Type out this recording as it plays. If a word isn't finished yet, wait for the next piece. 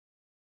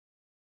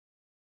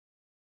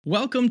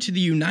Welcome to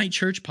the Unite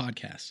Church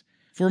podcast.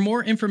 For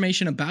more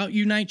information about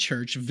Unite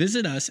Church,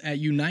 visit us at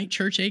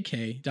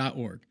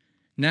unitechurchak.org.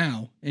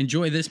 Now,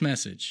 enjoy this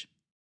message.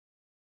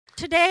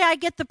 Today I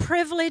get the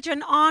privilege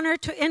and honor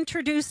to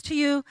introduce to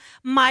you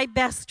my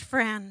best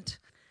friend.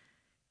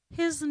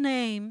 His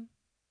name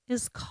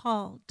is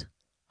called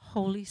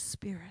Holy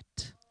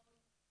Spirit.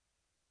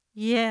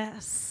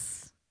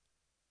 Yes.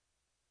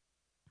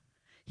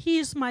 He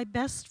is my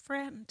best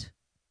friend.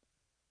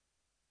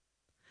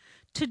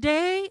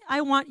 Today I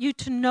want you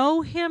to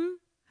know him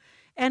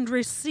and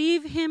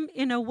receive him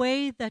in a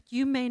way that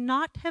you may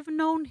not have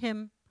known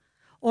him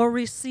or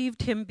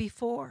received him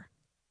before.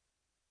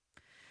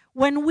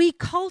 When we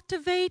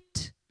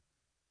cultivate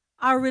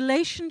our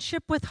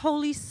relationship with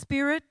Holy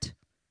Spirit,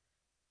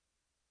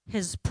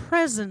 his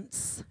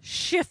presence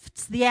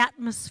shifts the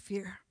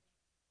atmosphere.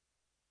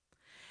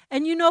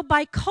 And you know,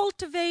 by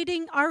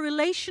cultivating our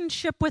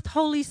relationship with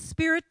Holy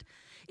Spirit,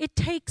 it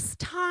takes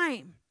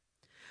time.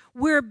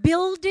 We're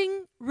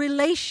building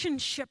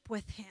relationship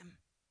with him.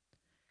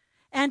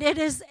 And it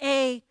is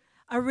a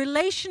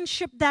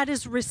relationship that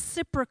is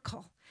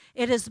reciprocal.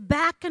 It is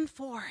back and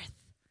forth.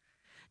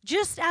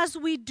 Just as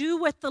we do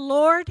with the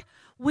Lord,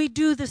 we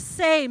do the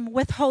same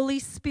with Holy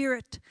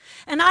Spirit.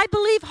 And I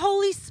believe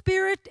Holy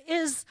Spirit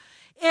is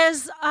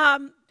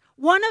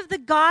one of the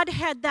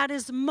Godhead that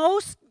is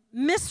most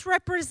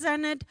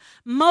misrepresented,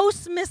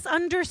 most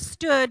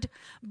misunderstood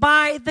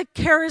by the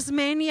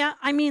charismatic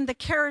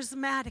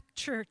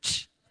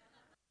church.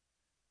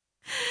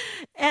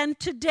 And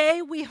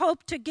today we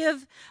hope to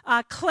give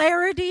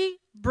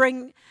clarity,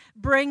 bring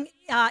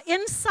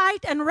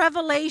insight and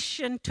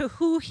revelation to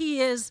who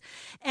he is,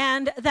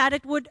 and that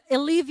it would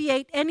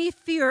alleviate any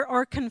fear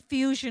or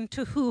confusion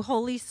to who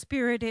Holy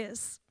Spirit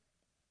is.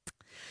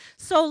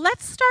 So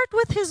let's start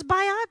with his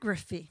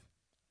biography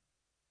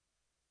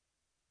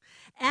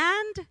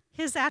and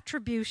his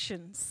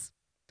attributions.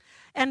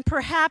 And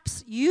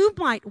perhaps you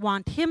might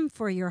want him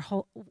for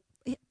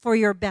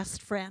your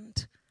best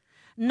friend,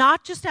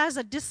 not just as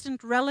a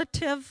distant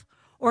relative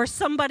or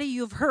somebody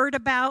you've heard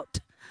about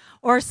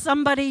or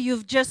somebody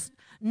you've just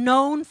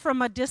known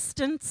from a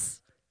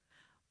distance,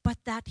 but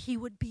that he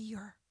would be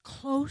your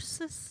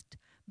closest,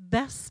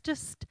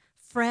 bestest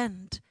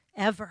friend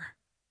ever.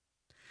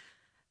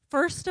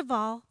 First of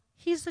all,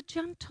 he's a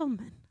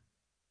gentleman.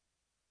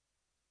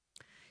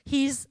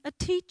 He's a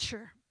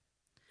teacher.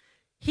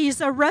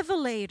 He's a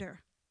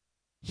revelator.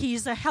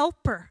 He's a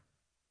helper.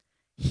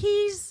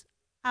 He's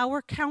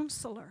our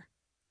counselor.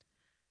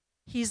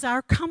 He's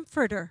our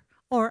comforter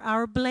or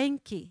our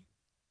blankie.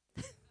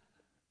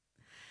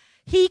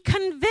 He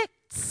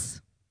convicts.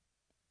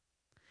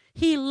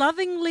 He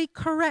lovingly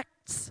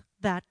corrects,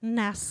 that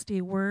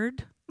nasty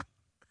word.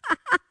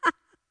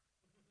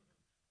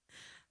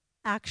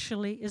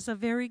 Actually is a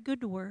very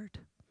good word,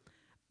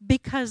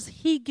 because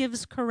he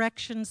gives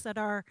corrections that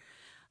are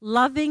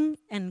loving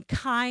and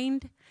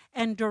kind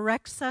and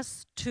directs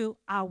us to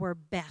our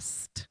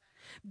best,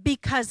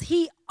 because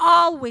he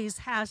always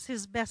has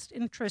his best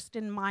interest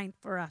in mind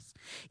for us.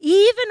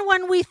 Even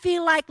when we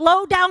feel like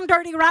low down,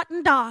 dirty,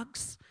 rotten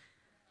dogs,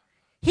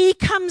 he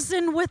comes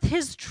in with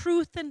his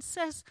truth and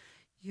says,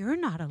 you're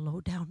not a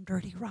low down,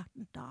 dirty,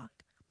 rotten dog.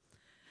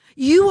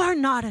 You are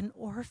not an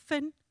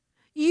orphan.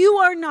 You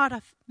are not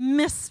a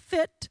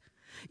misfit.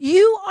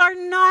 You are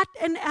not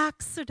an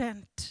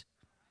accident.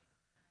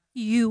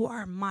 You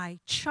are my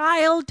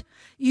child.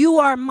 You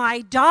are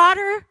my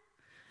daughter.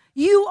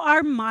 You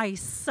are my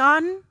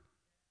son.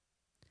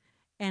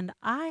 And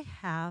I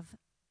have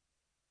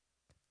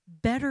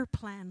better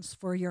plans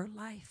for your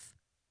life.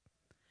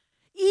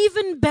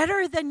 Even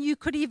better than you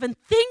could even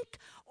think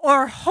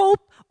or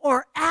hope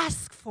or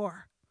ask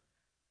for.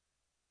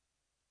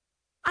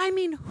 I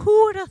mean,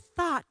 who would have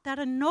thought that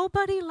a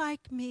nobody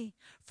like me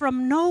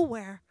from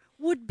nowhere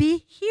would be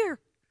here?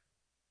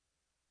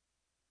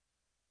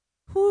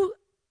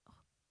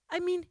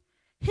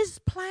 His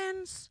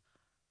plans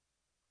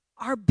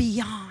are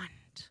beyond.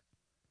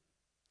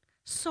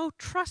 So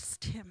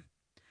trust him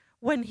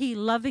when he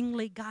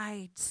lovingly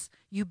guides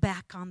you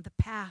back on the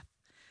path.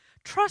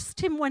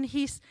 Trust him when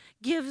he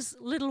gives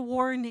little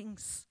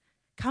warnings.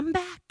 Come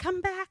back, come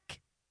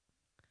back.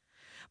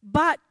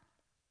 But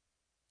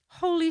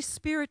Holy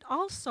Spirit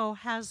also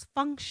has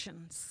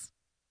functions.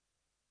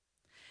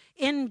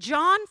 In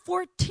John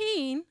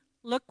 14,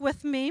 look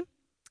with me,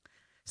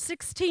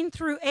 16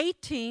 through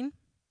 18,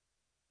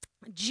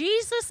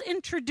 Jesus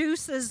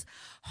introduces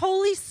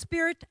Holy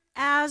Spirit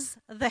as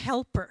the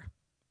helper.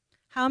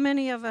 How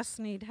many of us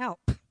need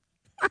help?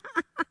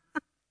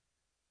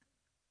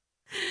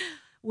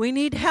 We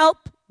need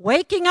help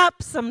waking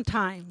up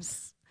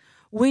sometimes.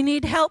 We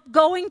need help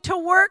going to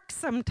work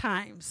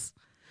sometimes.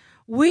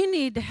 We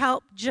need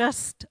help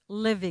just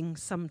living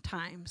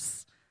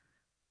sometimes.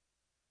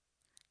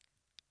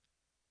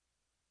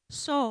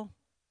 So,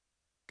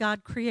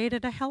 God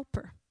created a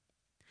helper.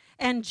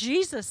 And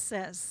Jesus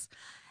says,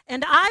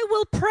 and I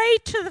will pray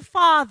to the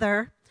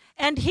Father,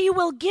 and he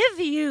will give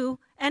you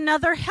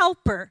another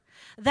helper,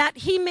 that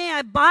he may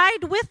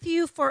abide with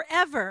you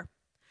forever,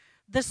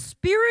 the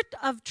Spirit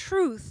of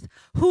truth,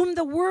 whom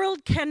the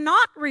world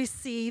cannot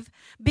receive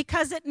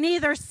because it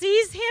neither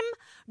sees him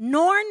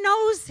nor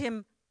knows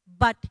him,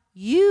 but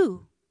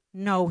you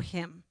know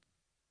him.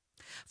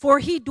 For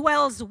he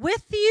dwells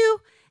with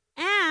you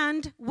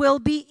and will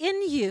be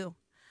in you.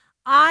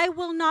 I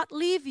will not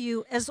leave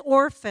you as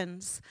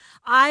orphans.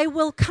 I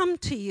will come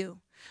to you.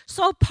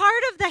 So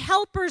part of the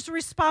helper's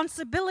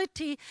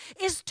responsibility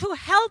is to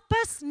help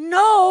us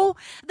know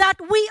that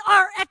we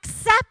are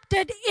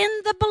accepted in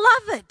the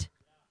beloved.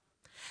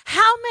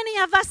 How many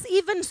of us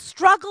even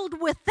struggled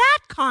with that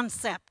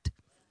concept?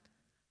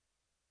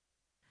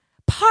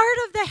 Part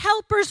of the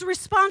helper's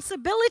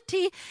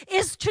responsibility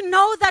is to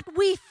know that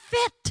we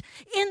fit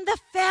in the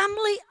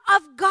family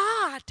of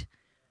God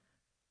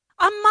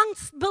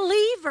amongst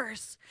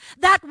believers,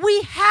 that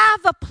we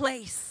have a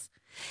place.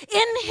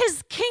 In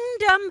his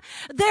kingdom,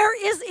 there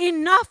is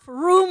enough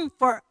room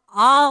for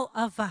all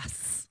of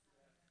us.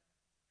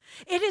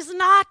 It is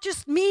not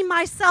just me,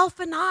 myself,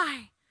 and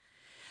I.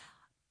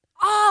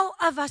 All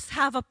of us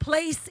have a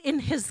place in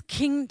his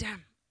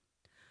kingdom.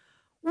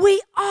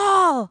 We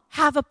all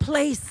have a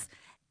place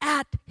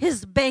at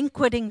his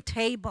banqueting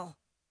table.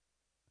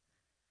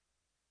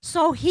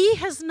 So he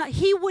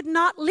would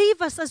not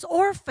leave us as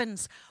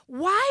orphans.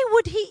 Why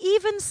would he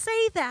even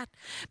say that?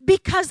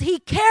 Because he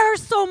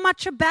cares so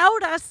much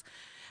about us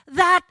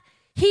that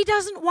he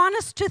doesn't want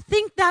us to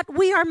think that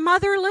we are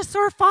motherless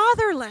or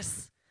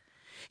fatherless.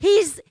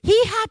 He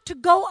had to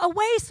go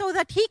away so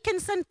that he can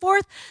send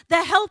forth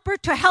the helper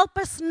to help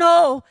us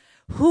know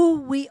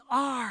who we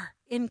are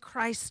in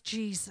Christ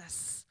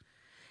Jesus.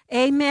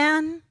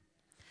 Amen.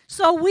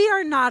 So we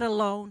are not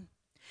alone.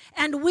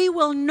 And we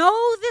will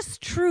know this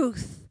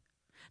truth,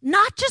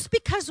 not just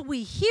because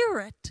we hear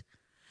it,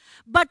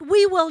 but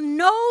we will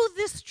know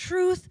this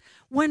truth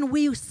when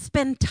we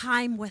spend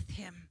time with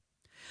him,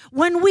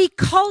 when we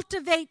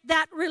cultivate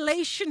that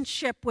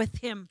relationship with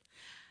him,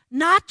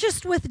 not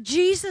just with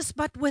Jesus,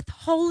 but with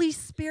Holy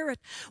Spirit,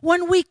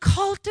 when we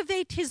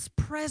cultivate his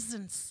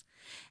presence,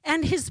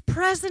 and his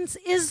presence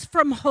is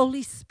from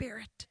Holy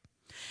Spirit.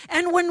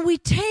 And when we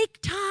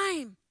take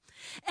time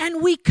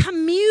and we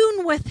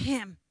commune with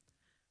him,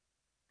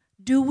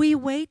 do we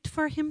wait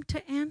for him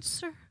to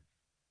answer?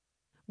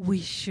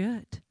 We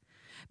should.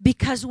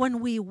 Because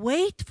when we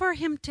wait for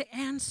him to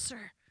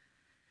answer,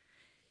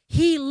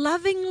 he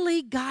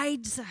lovingly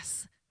guides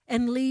us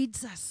and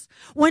leads us.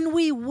 When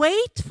we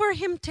wait for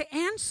him to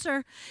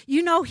answer,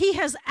 you know, he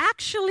has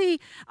actually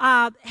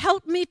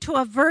helped me to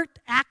avert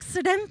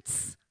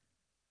accidents.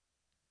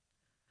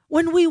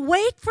 When we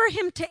wait for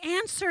him to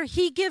answer,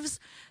 he gives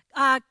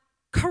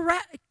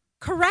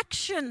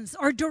corrections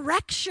or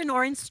direction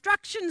or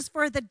instructions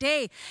for the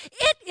day.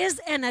 It is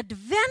an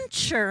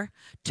adventure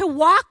to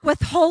walk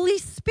with Holy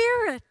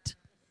Spirit.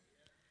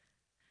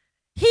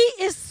 He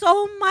is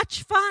so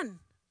much fun.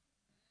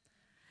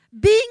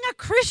 Being a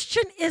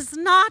Christian is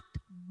not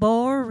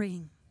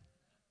boring.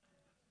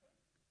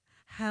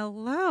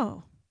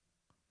 Hello.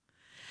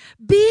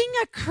 Being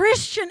a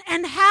Christian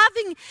and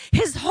having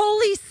his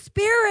Holy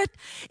Spirit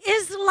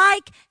is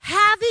like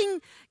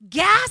having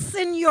gas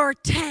in your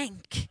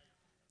tank.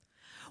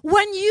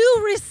 When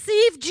you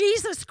receive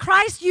Jesus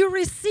Christ, you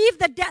receive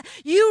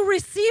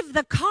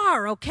the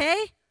car,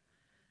 okay?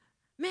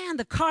 Man,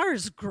 the car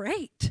is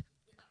great.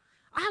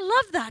 I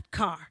love that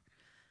car.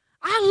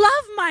 I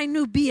love my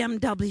new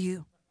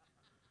BMW.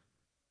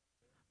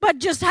 But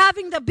just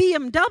having the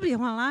BMW,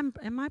 well,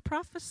 am I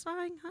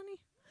prophesying, honey?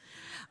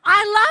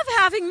 I love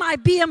having my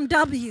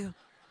BMW.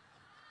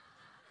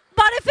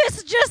 But if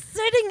it's just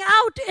sitting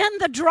out in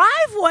the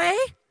driveway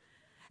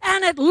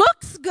and it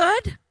looks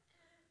good,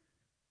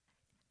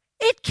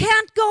 it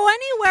can't go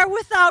anywhere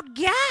without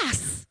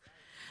gas.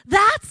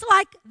 That's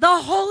like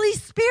the Holy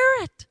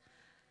Spirit.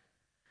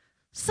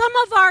 Some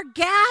of our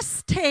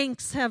gas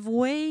tanks have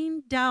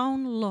waned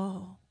down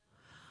low,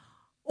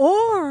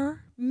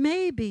 or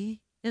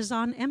maybe is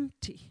on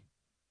empty.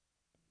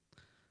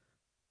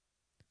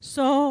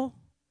 So,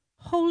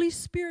 Holy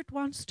Spirit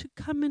wants to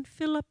come and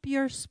fill up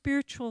your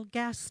spiritual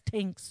gas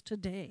tanks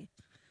today.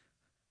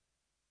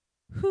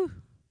 Whew.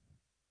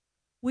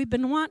 We've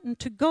been wanting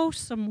to go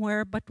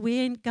somewhere, but we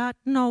ain't got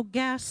no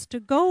gas to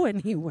go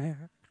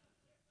anywhere.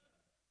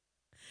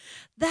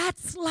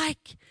 That's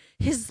like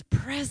his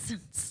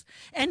presence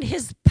and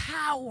his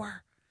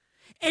power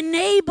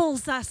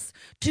enables us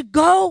to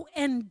go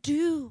and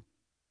do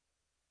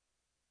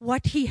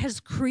what he has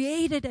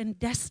created and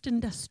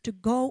destined us to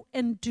go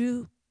and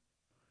do.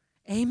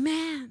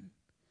 Amen.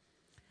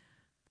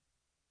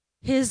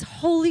 His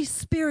Holy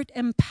Spirit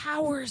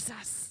empowers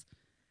us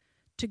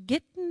to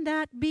get in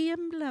that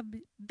BMW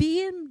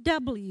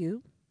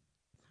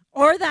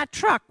or that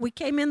truck. We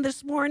came in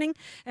this morning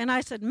and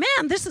I said,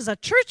 man, this is a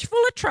church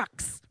full of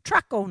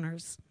truck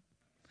owners.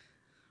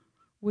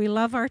 We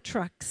love our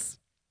trucks.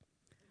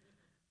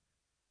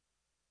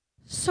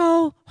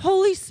 So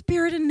Holy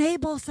Spirit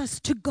enables us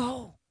to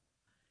go.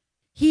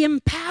 He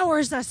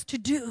empowers us to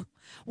do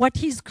what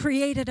he's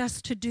created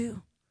us to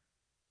do.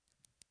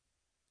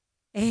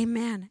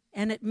 Amen.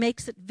 And it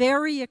makes it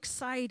very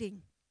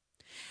exciting.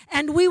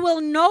 And we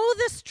will know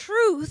this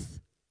truth.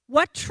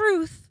 What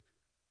truth?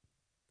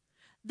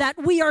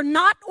 That we are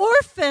not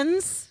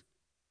orphans.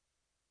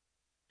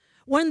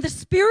 When the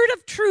Spirit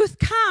of truth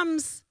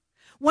comes,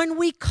 when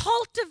we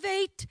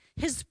cultivate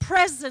His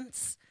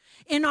presence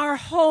in our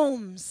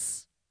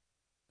homes,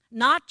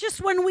 not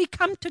just when we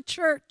come to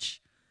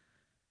church,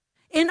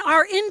 in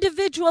our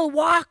individual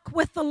walk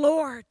with the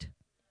Lord.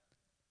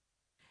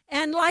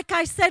 And like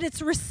I said,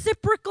 it's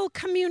reciprocal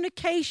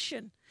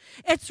communication.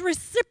 It's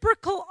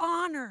reciprocal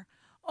honor.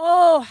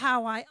 Oh,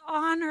 how I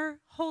honor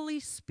Holy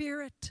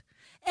Spirit.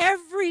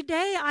 Every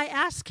day I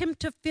ask Him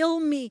to fill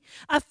me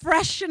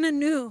afresh and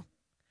anew.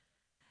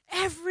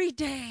 Every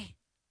day.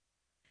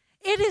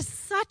 It is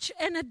such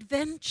an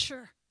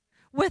adventure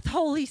with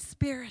Holy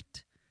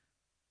Spirit.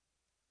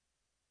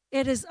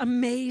 It is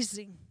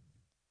amazing.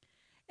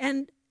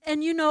 And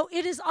you know,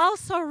 it is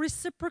also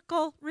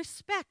reciprocal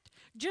respect.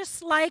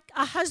 Just like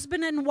a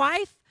husband and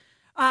wife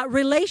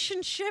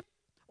relationship,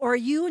 or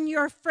you and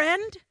your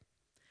friend.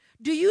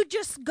 Do you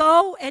just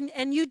go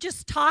and you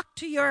just talk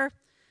to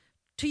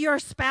your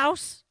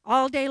spouse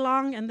all day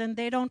long and then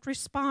they don't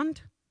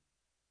respond?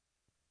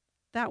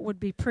 That would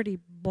be pretty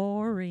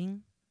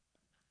boring.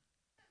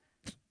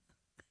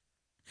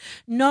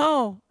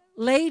 No,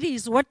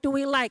 ladies, what do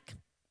we like?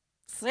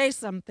 Say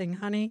something,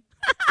 honey.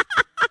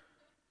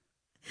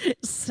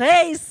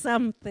 Say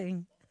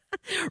something.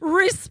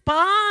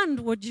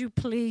 Respond, would you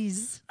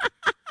please?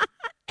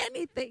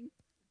 Anything.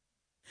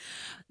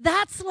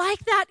 That's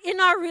like that in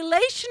our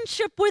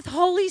relationship with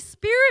Holy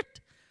Spirit.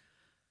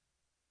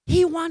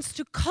 He wants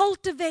to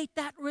cultivate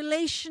that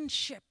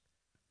relationship.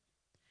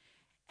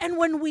 And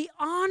when we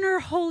honor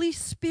Holy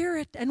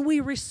Spirit and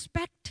we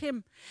respect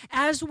Him,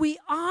 as we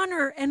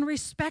honor and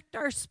respect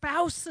our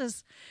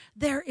spouses,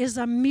 there is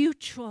a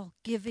mutual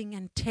giving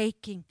and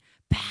taking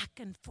back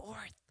and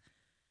forth.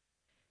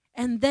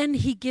 And then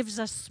He gives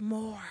us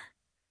more.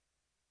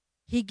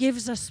 He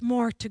gives us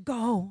more to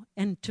go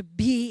and to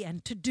be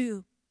and to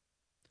do.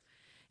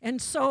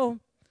 And so,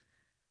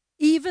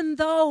 even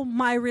though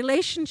my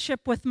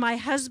relationship with my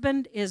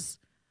husband is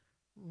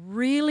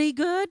really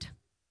good,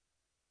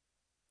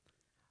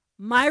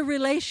 my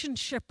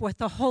relationship with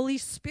the Holy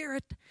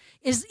Spirit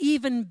is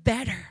even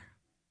better.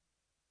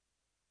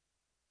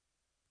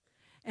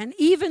 And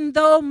even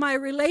though my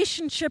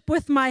relationship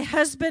with my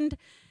husband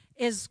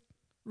is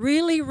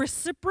really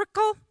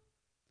reciprocal,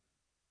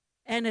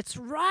 and it's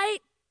right,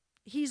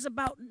 he's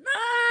about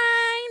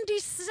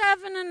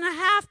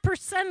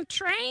 97.5%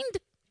 trained.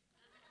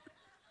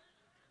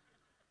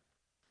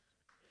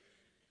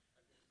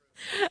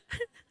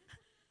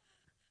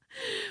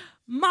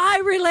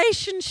 My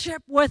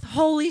relationship with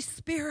Holy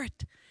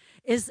Spirit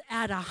is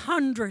at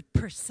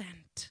 100%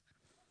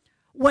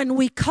 when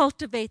we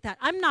cultivate that.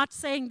 I'm not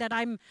saying that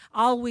I'm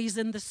always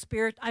in the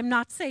Spirit. I'm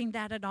not saying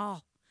that at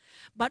all.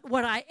 But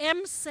what I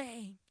am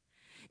saying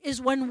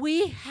is when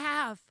we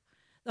have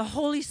the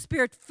Holy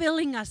Spirit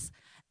filling us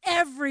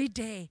every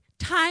day,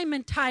 time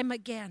and time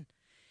again,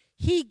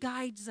 He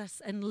guides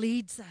us and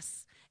leads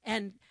us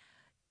and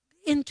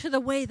into the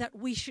way that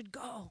we should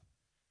go.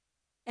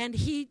 And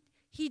He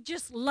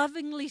just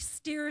lovingly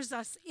steers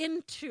us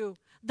into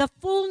the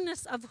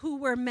fullness of who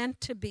we're meant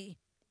to be.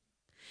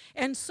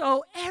 And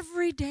so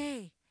every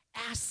day,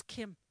 ask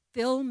Him,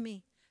 fill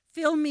me,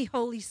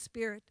 Holy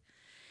Spirit.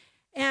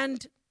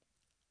 And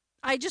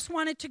I just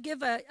wanted to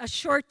give a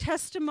short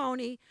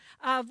testimony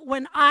of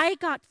when I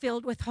got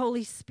filled with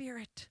Holy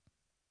Spirit.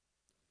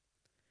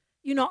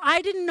 You know,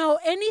 I didn't know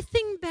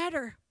anything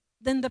better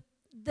than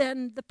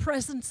the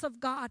presence of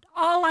God.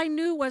 All I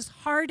knew was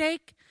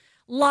heartache,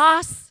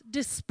 loss,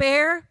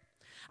 despair.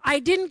 I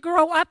didn't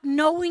grow up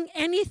knowing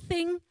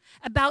anything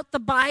about the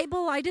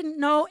Bible. I didn't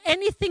know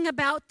anything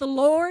about the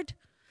Lord.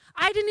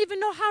 I didn't even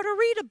know how to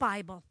read a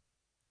Bible.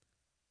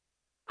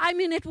 I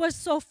mean, it was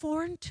so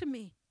foreign to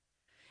me.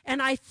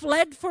 And I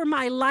fled for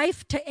my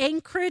life to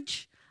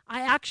Anchorage.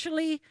 I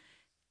actually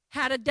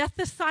had a death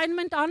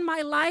assignment on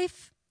my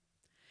life.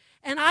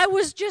 And I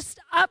was just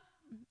up,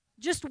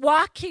 just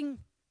walking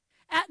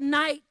at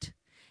night.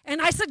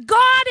 And I said,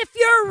 God, if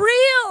you're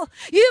real,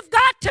 you've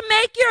got to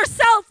make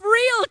yourself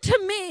real to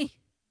me.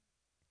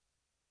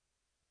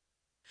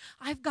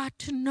 I've got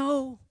to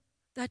know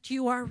that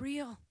you are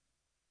real.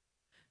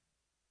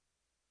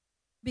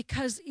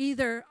 Because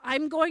either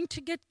I'm going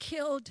to get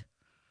killed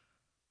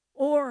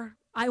or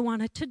I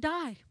wanted to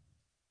die.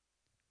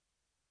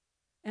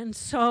 And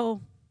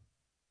so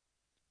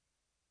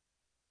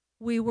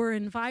we were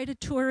invited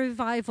to a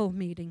revival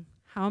meeting.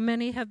 How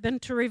many have been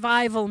to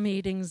revival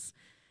meetings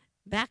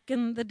back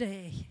in the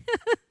day?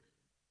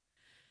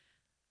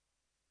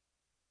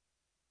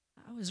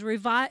 I was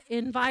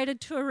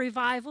invited to a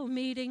revival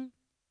meeting,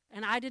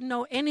 and I didn't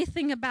know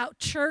anything about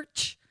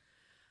church.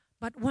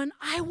 But when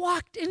I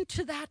walked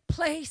into that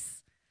place,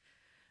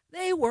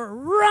 they were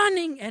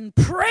running and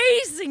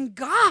praising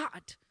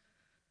God.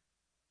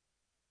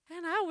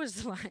 And I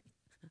was like,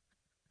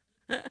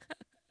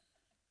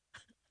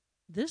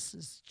 this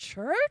is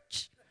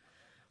church?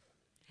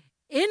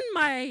 In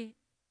my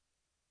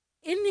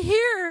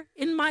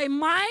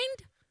mind,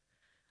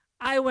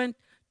 I went,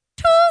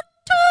 toot,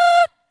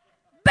 toot,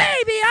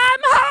 baby, I'm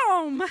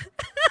home.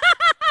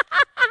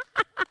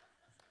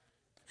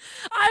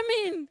 I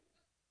mean,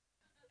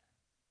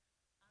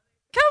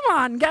 come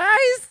on,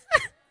 guys.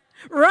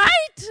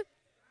 Right?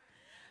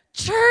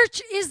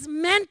 Church is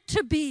meant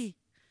to be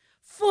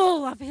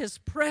full of His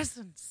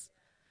presence,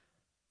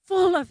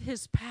 full of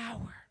His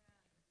power.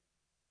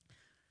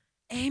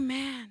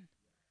 Amen.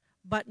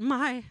 But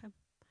my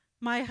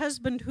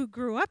husband, who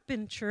grew up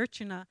in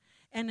church in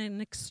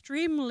an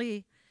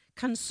extremely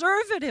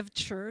conservative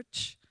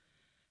church,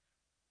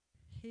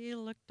 he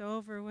looked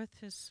over with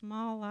his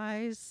small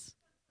eyes,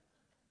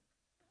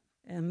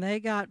 and they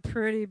got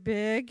pretty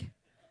big,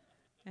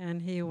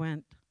 and he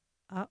went,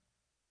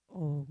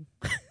 uh-oh.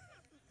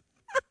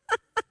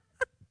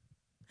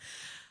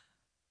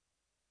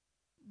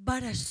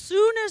 But as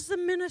soon as the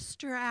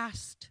minister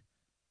asked,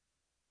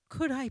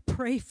 could I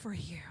pray for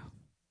you?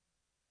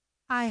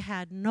 I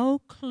had no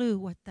clue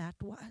what that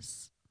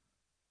was.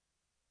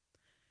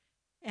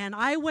 And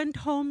I went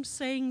home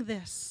saying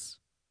this,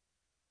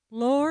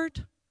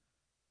 Lord,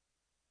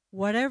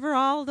 whatever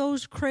all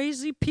those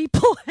crazy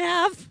people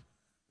have,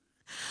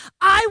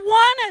 I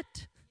want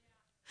it.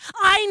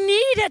 I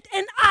need it,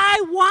 and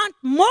I want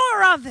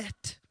more of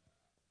it.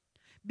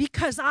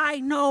 Because I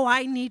know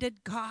I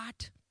needed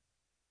God.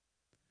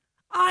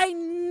 I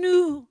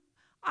knew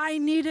I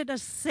needed a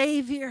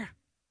Savior.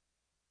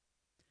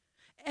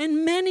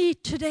 And many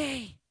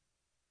today,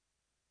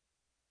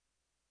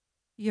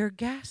 your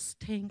gas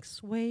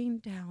tank's weighing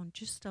down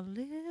just a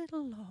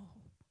little low.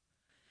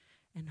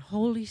 And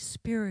Holy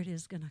Spirit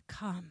is going to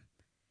come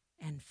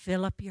and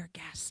fill up your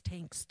gas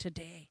tanks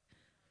today.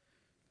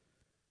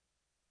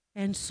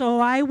 And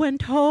so I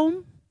went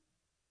home.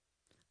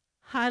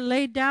 I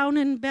laid down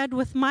in bed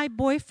with my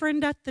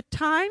boyfriend at the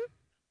time,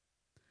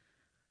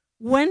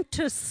 went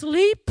to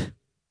sleep,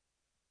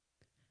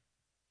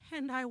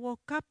 and I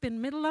woke up in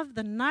the middle of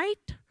the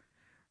night,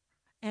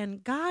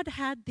 and God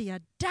had the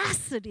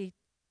audacity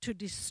to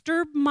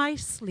disturb my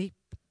sleep.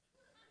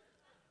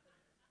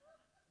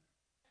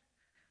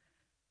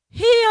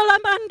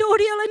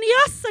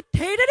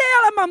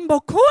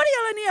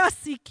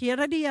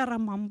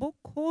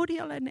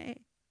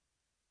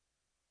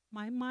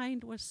 My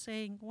mind was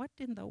saying, what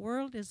in the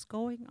world is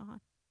going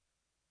on?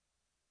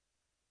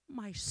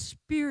 My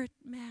spirit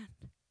man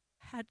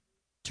had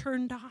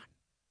turned on.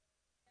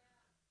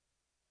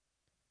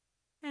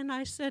 And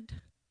I said,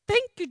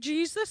 thank you,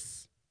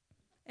 Jesus.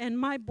 And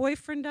my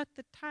boyfriend at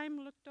the time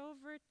looked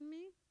over at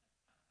me.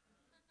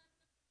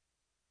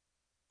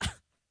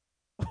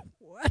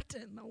 What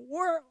in the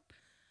world?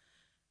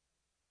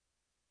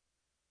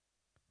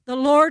 The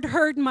Lord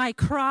heard my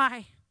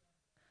cry.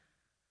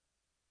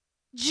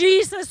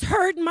 Jesus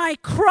heard my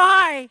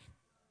cry.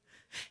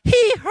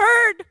 He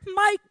heard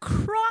my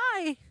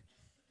cry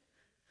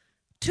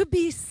to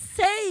be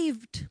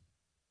saved,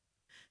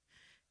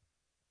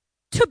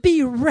 to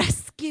be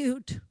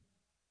rescued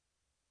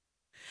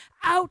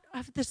out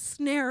of the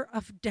snare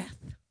of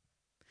death.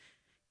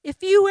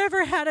 If you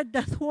ever had a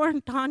death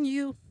warrant on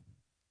you,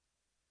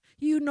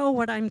 you know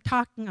what I'm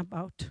talking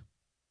about.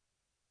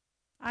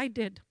 I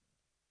did.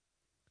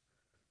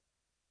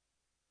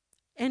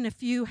 And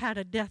if you had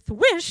a death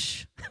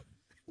wish,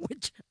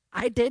 which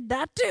I did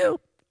that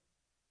too,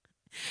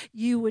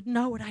 you would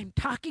know what I'm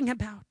talking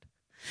about.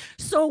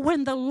 So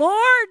when the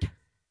Lord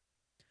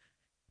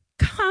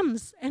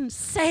comes and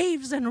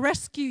saves and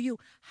rescues you,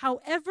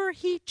 however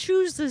He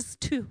chooses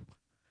to,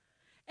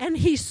 and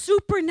He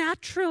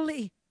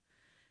supernaturally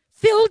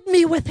filled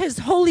me with His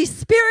Holy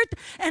Spirit,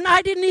 and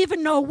I didn't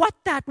even know what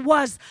that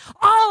was.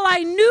 All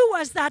I knew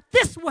was that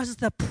this was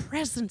the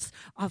presence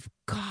of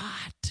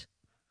God.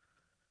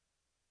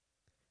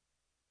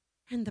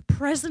 And the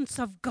presence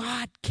of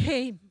God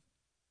came.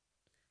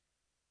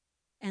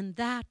 And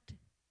that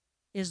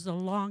is the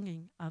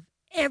longing of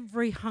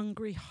every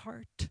hungry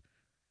heart.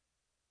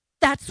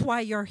 That's why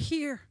you're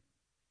here.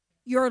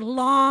 You're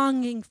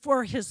longing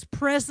for His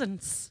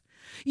presence.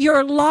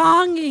 You're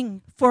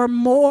longing for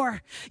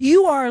more.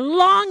 You are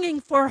longing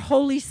for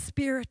Holy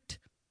Spirit.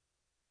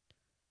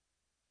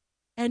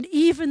 And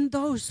even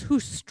those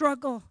who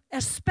struggle,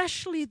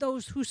 especially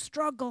those who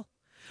struggle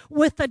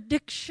with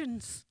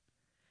addictions,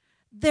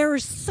 there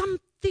is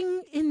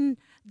something in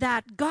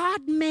that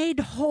God made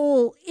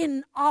whole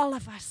in all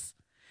of us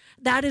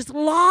that is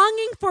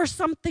longing for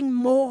something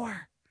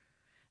more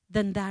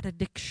than that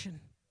addiction.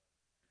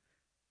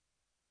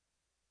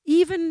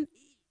 Even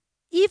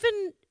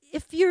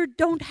if you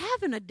don't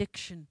have an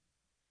addiction,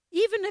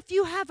 even if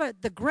you have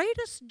the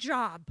greatest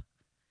job,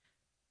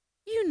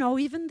 you know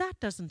even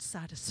that doesn't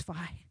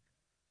satisfy.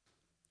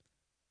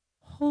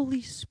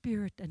 Holy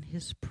Spirit and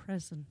His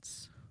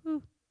presence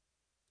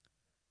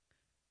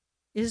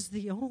is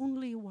the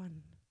only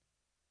one.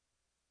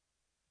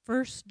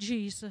 First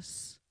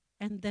Jesus,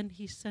 and then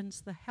He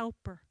sends the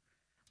helper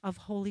of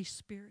Holy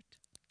Spirit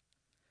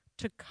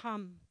to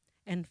come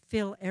and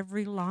fill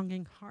every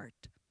longing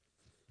heart.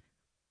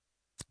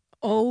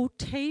 Oh,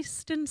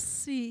 taste and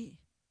see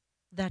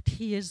that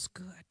He is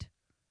good.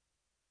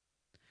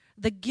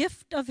 the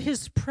gift of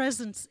his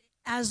presence,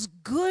 as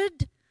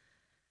good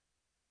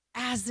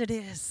as it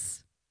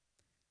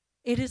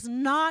is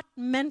not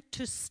meant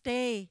to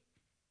stay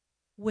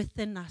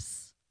within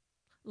us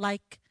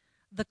like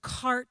the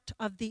cart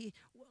of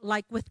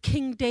like with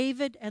King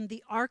David and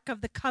the Ark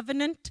of the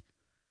Covenant,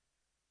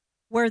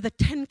 where the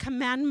 10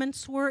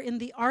 Commandments were in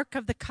the Ark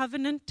of the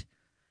Covenant.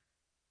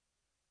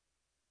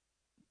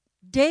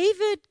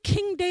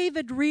 King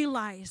David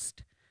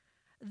realized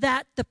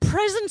that the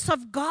presence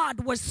of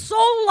God was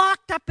so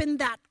locked up in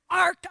that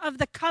Ark of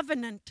the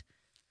Covenant.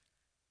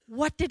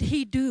 What did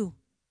he do?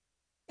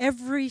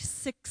 Every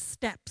 6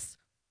 steps.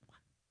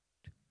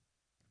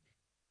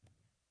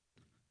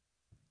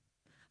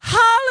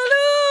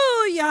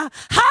 Hallelujah!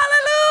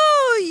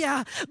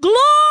 Hallelujah!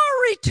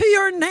 Glory to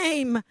your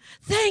name.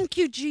 Thank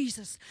you,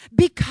 Jesus.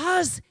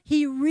 Because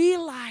he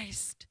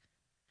realized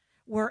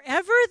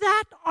wherever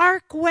that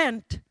ark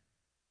went,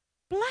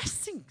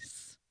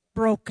 blessings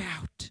broke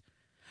out.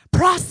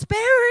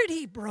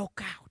 Prosperity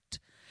broke out.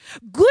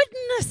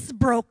 Goodness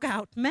broke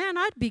out. Man,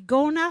 I'd be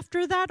going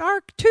after that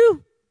ark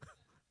too.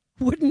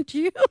 Wouldn't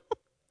you?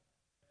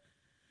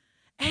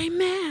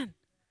 Amen.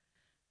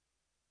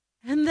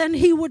 And then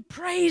he would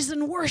praise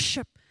and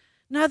worship.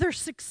 Another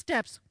 6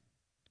 steps.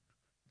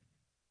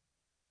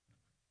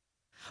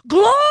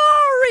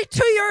 Glory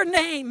to your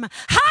name.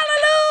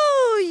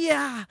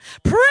 Hallelujah.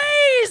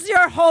 Praise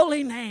your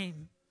holy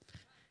name.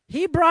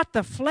 He brought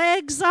the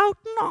flags out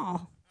and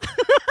all.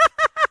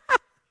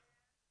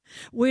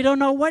 We don't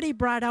know what he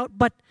brought out,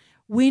 but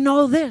we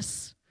know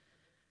this.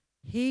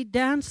 He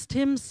danced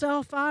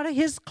himself out of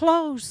his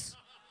clothes.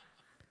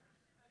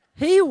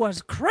 He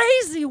was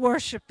crazy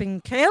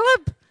worshiping,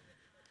 Caleb.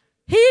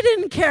 He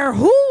didn't care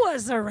who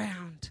was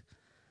around.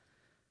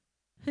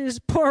 His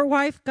poor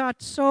wife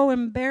got so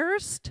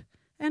embarrassed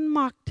and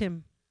mocked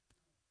him.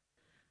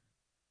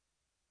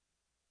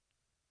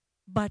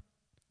 But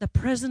the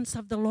presence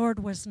of the Lord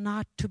was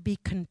not to be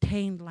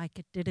contained like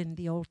it did in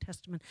the Old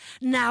Testament.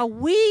 Now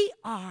we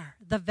are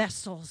the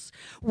vessels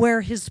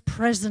where his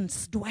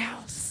presence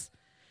dwells.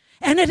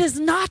 And it is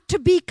not to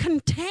be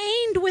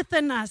contained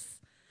within us.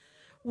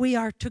 We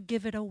are to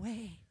give it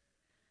away.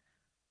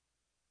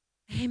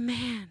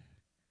 Amen.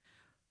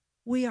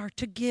 We are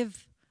to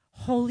give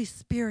Holy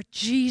Spirit,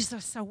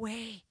 Jesus,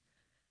 away.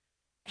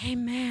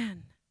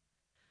 Amen.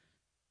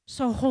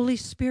 So Holy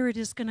Spirit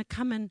is going to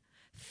come and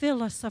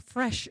fill us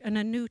afresh and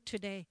anew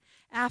today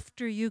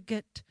after you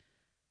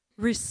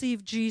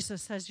receive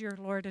Jesus as your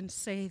Lord and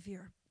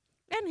Savior.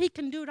 And he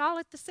can do it all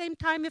at the same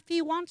time if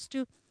he wants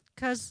to,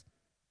 because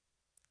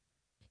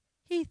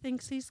he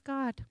thinks he's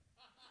God.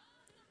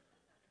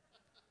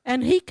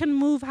 And he can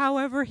move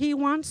however he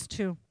wants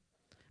to,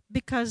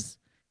 because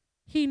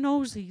he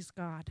knows he's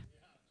God,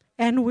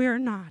 and we're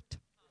not.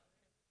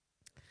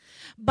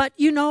 But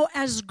you know,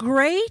 as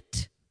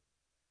great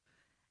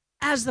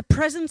as the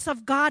presence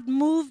of God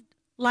moved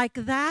like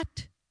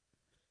that,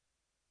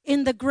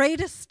 in the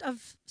greatest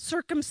of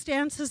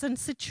circumstances and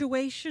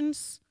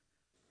situations,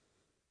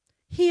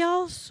 he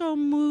also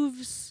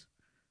moves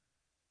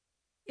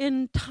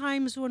in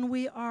times when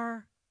we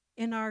are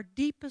in our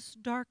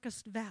deepest,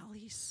 darkest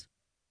valleys.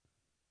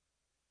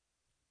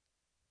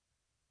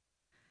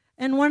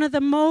 And one of the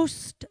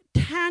most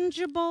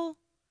tangible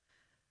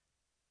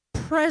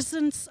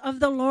presence of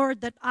the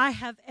Lord that I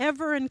have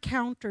ever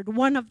encountered,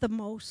 one of the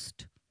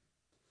most,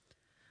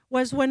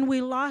 was when we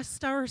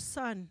lost our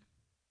son.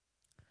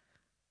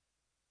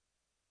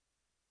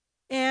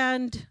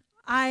 And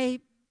I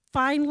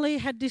finally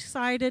had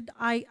decided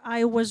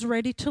I was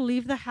ready to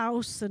leave the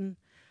house, and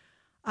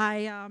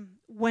I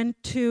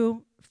went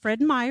to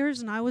Fred Meyer's,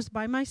 and I was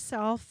by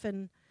myself,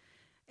 and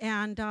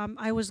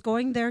I was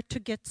going there to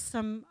get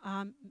some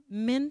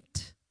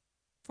mint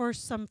for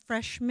some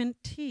fresh mint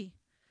tea.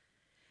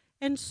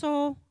 And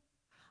so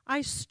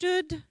I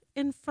stood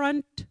in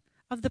front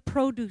of the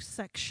produce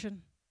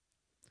section,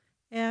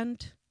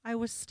 and I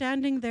was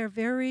standing there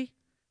very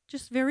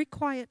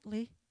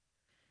quietly,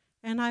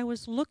 and I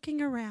was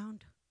looking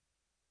around.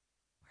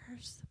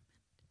 Where's the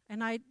mint?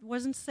 And I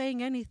wasn't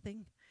saying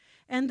anything.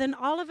 And then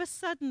all of a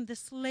sudden,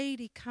 this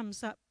lady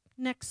comes up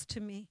next to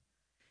me.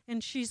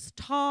 And she's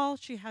tall,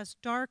 she has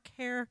dark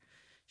hair,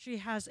 she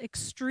has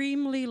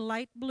extremely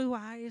light blue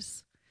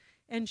eyes.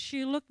 And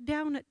she looked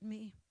down at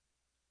me.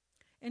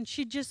 And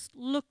she just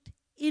looked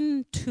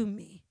into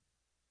me.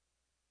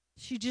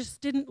 She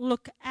just didn't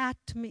look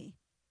at me.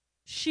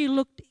 She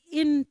looked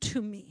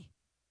into me.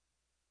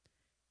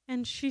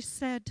 And she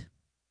said,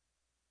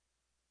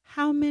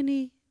 "How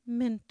many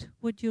mint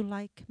would you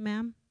like,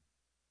 ma'am?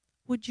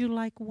 Would you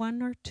like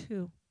 1 or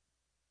 2?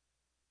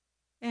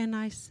 And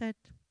I said,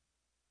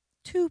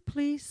 2,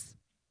 please."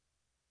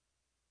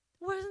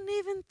 Wasn't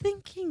even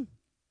thinking,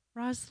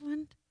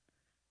 Rosalind.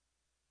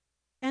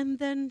 And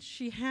then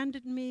she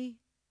handed me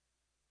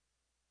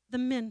the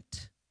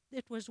mint.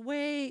 It was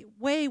way,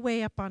 way,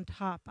 way up on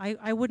top.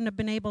 I wouldn't have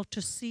been able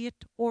to see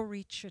it or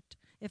reach it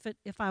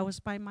if I was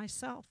by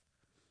myself.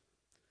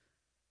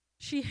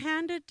 She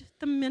handed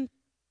the mint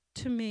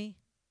to me,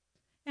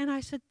 and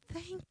I said,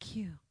 "Thank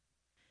you."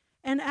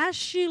 And as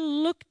she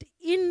looked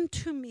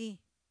into me,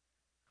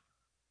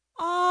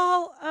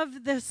 all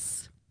of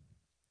this,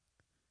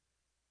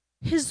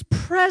 His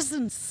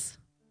presence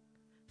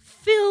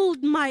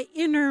filled my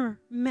inner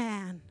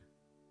man.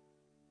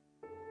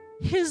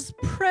 His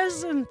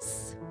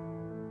presence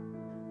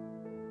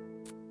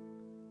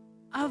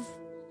of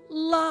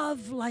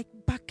love like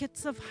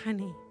buckets of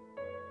honey.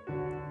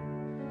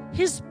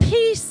 His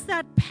peace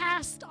that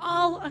passed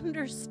all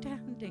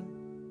understanding.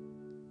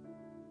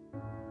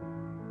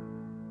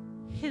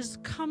 His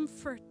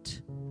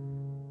comfort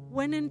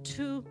went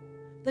into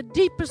the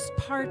deepest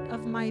part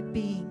of my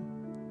being.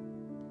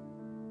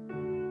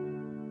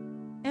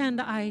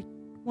 And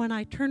when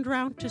I turned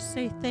around to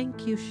say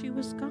thank you, she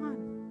was gone.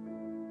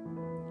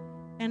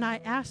 And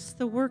I asked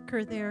the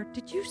worker there,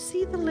 did you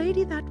see the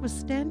lady that was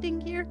standing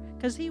here?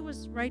 Because he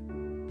was right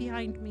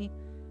behind me.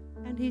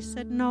 And he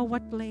said, no,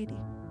 what lady?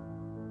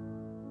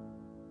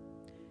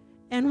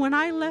 And when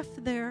I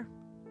left there,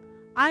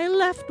 I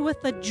left with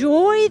a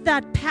joy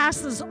that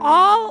passes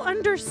all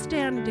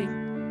understanding.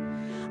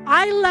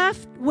 I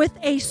left with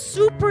a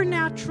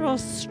supernatural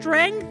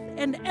strength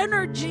and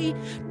energy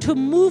to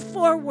move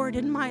forward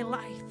in my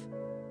life.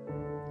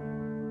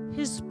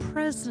 His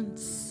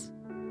presence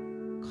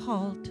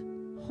called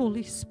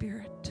Holy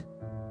Spirit.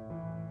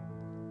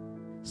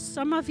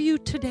 Some of you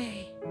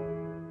today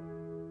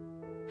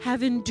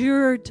have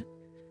endured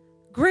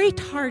great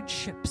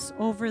hardships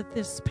over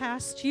this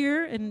past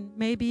year and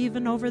maybe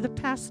even over the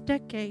past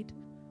decade.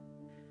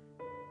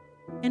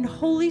 And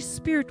Holy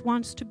Spirit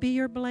wants to be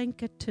your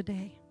blanket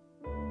today.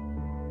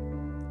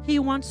 He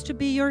wants to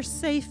be your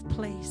safe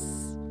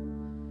place.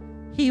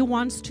 He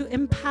wants to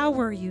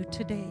empower you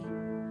today.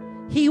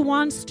 He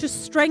wants to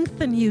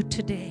strengthen you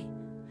today.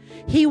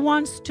 He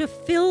wants to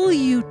fill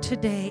you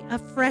today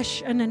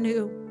afresh and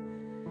anew.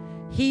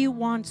 He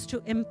wants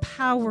to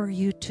empower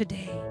you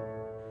today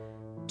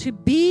to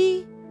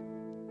be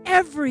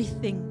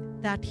everything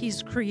that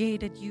He's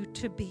created you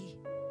to be.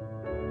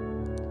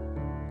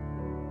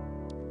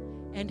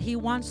 And He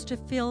wants to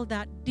fill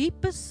that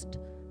deepest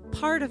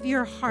part of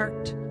your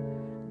heart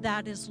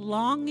that is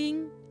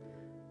longing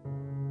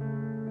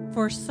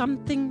for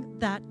something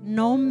that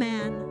no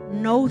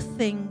man, no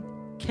thing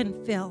can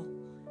fill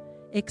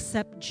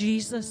except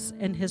Jesus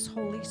and His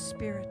Holy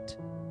Spirit.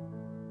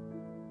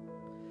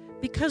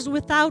 Because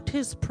without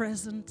His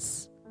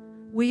presence,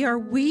 we are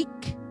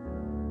weak,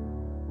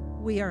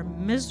 we are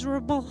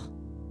miserable,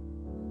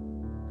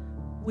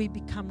 we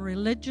become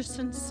religious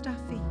and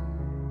stuffy.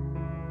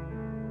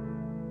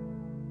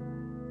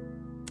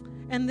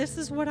 And this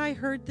is what I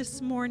heard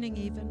this morning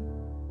even.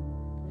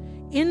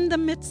 In the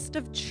midst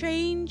of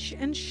change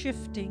and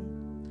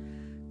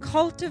shifting,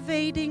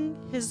 cultivating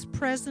His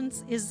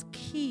presence is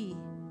key.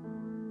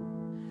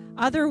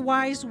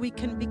 Otherwise, we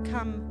can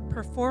become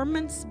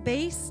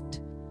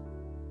performance-based,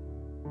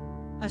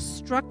 a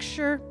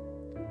structure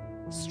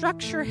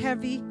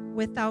heavy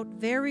without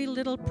very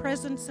little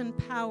presence and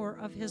power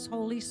of His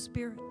Holy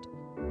Spirit.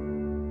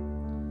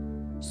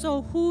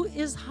 So who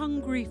is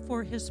hungry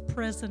for His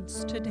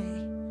presence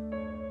today?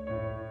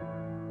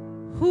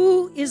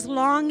 Who is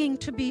longing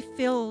to be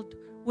filled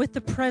with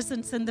the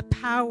presence and the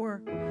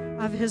power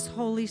of His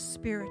Holy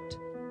Spirit?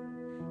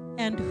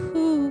 And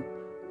who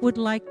would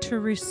like to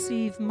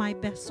receive my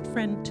best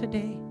friend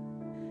today?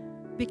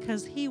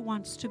 Because He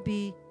wants to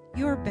be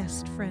your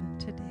best friend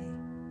today.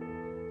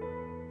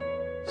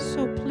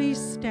 So please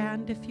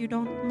stand if you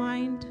don't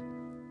mind,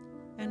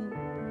 and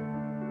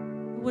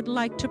I would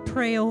like to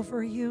pray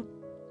over you.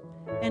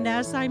 And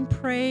as I'm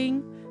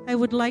praying, I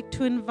would like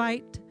to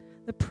invite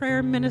the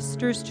prayer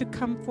ministers to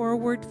come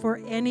forward for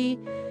any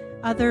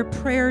other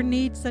prayer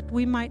needs that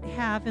we might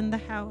have in the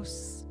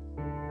house.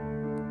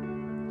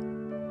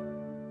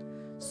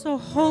 So,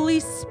 Holy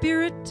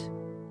Spirit,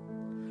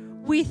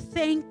 we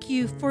thank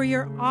you for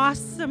your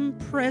awesome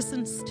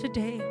presence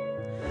today.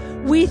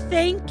 We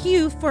thank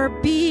you for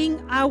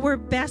being our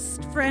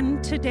best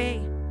friend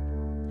today.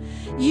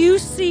 You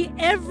see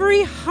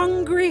every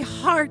hungry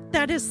heart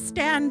that is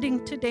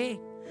standing today.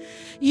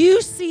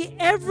 You see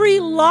every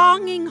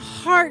longing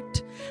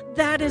heart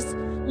that is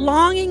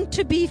longing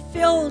to be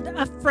filled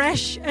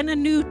afresh and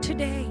anew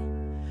today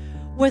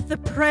with the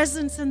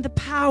presence and the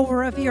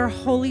power of your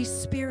Holy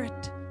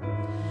Spirit.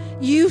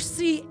 You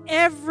see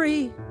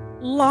every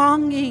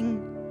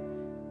longing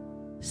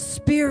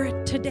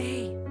spirit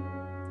today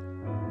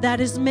that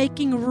is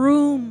making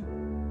room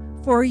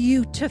for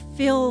you to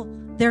fill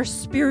their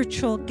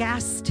spiritual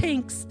gas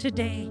tanks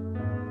today.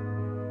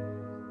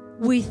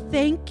 We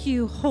thank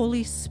you,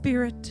 Holy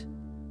Spirit,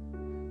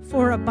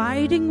 for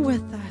abiding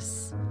with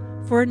us,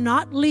 for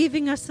not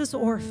leaving us as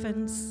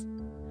orphans,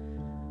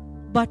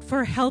 but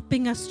for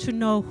helping us to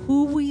know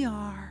who we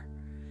are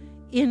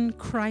in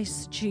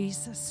Christ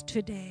Jesus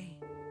today.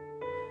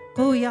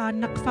 Kuya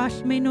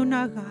nakfash menu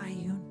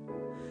nagayon.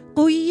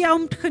 Kuya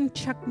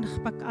umtkunchak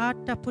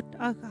nakpakata put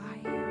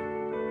agayon.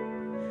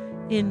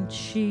 In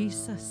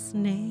Jesus'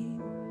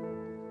 name,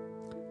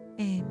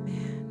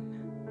 amen.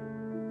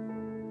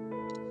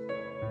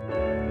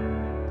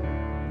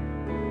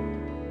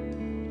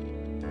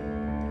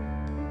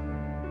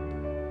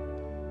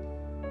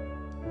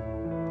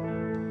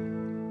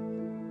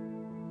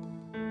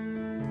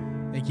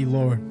 Thank you,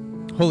 Lord.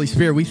 Holy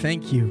Spirit, we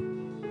thank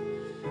you.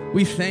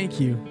 We thank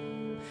you.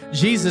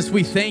 Jesus,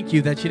 we thank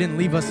you that you didn't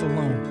leave us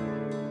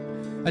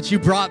alone, that you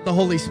brought the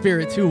Holy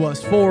Spirit to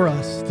us, for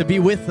us, to be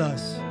with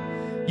us.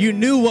 You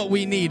knew what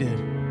we needed.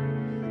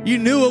 You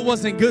knew it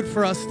wasn't good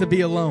for us to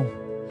be alone.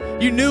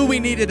 You knew we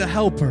needed a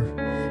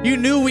helper. You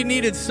knew we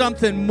needed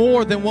something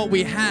more than what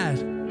we had.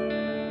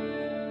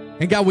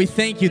 And God, we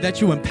thank you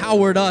that you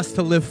empowered us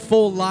to live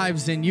full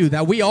lives in you,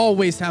 that we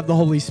always have the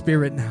Holy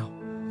Spirit now.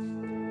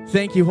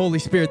 Thank you, Holy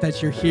Spirit,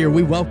 that you're here.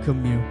 We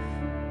welcome you.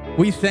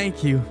 We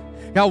thank you.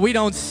 God, we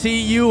don't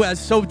see you as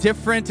so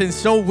different and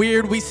so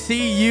weird. We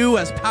see you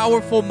as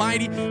powerful,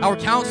 mighty, our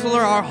counselor,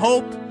 our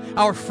hope,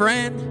 our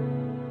friend,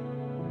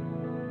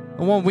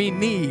 and what we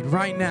need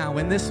right now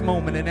in this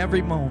moment and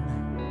every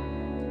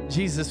moment.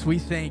 Jesus, we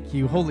thank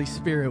you. Holy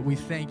Spirit, we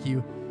thank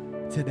you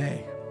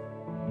today.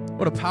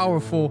 What a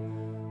powerful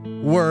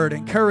word,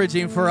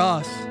 encouraging for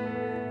us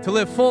to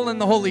live full in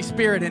the Holy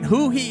Spirit and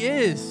who he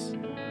is.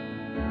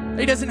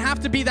 He doesn't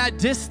have to be that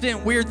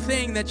distant, weird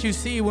thing that you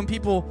see when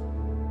people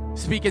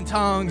speak in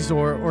tongues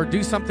or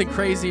do something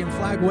crazy and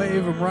flag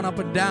wave and run up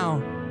and down.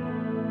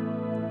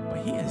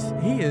 But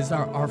he is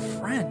our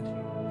friend.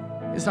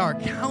 He is our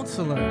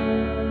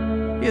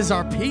counselor. He is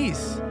our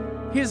peace.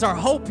 He is our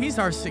hope. He's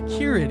our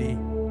security.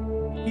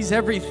 He's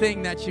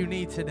everything that you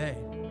need today.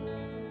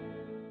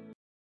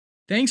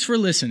 Thanks for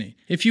listening.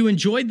 If you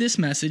enjoyed this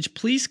message,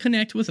 please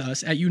connect with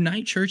us at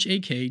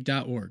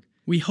unitechurchak.org.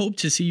 We hope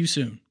to see you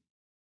soon.